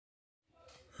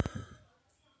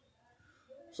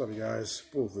What's up, you guys?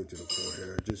 Both to the floor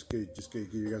here. Just give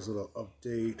you guys a little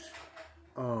update.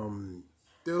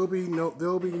 There'll be no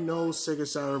Sega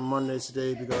Saturn Mondays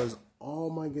today because all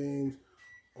my games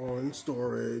are in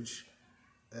storage,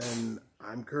 and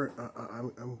I'm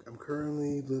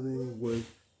currently living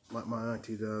with my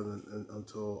auntie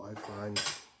until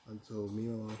me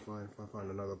and my find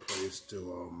another place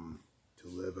to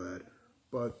live at.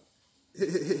 But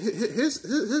here's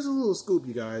a little scoop,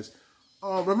 you guys.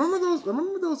 Remember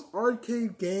those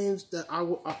arcade games that I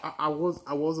was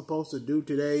supposed to do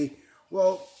today?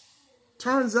 Well,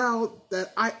 turns out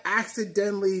that I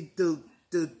accidentally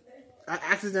deleted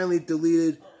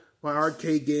my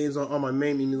arcade games on my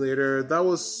main emulator. That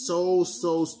was so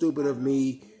stupid of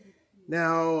me.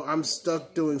 Now I'm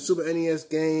stuck doing Super NES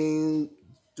doing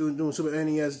Super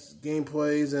NES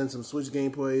gameplays and some Switch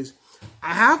gameplays.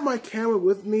 I have my camera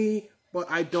with me, but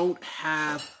I don't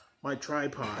have my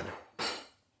tripod.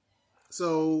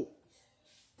 So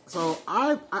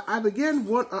I began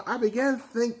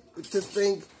to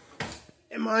think,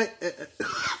 am I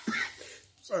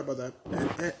sorry about that?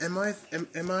 Am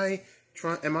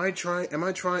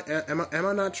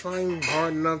I not trying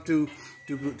hard enough to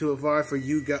provide for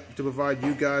you guys, to provide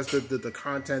you guys the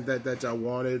content that y'all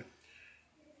wanted?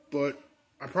 But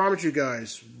I promise you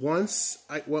guys, once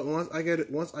I get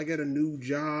a new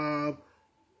job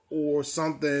or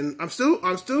something, I'm still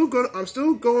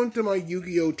going to my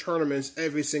Yu-Gi-Oh tournaments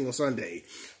every single Sunday.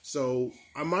 So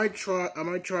I might try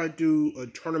to do a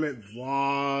tournament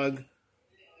vlog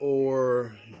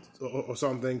or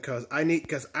something, because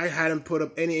I hadn't put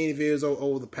up any videos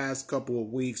over the past couple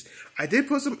of weeks. I did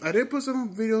put some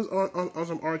videos on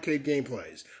some arcade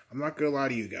gameplays. I'm not gonna lie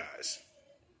to you guys.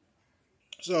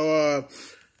 So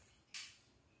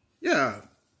yeah.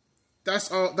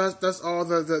 That's all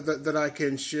that I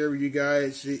can share with you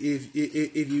guys.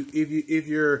 If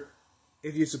you're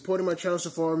supporting my channel so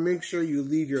far, make sure you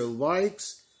leave your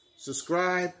likes,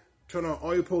 subscribe, turn on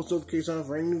all your post notifications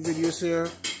for any new videos here.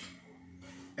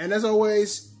 And as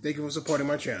always, thank you for supporting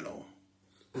my channel.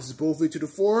 This is Bullfleet 2 to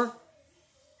 4,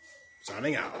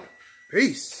 signing out.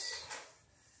 Peace.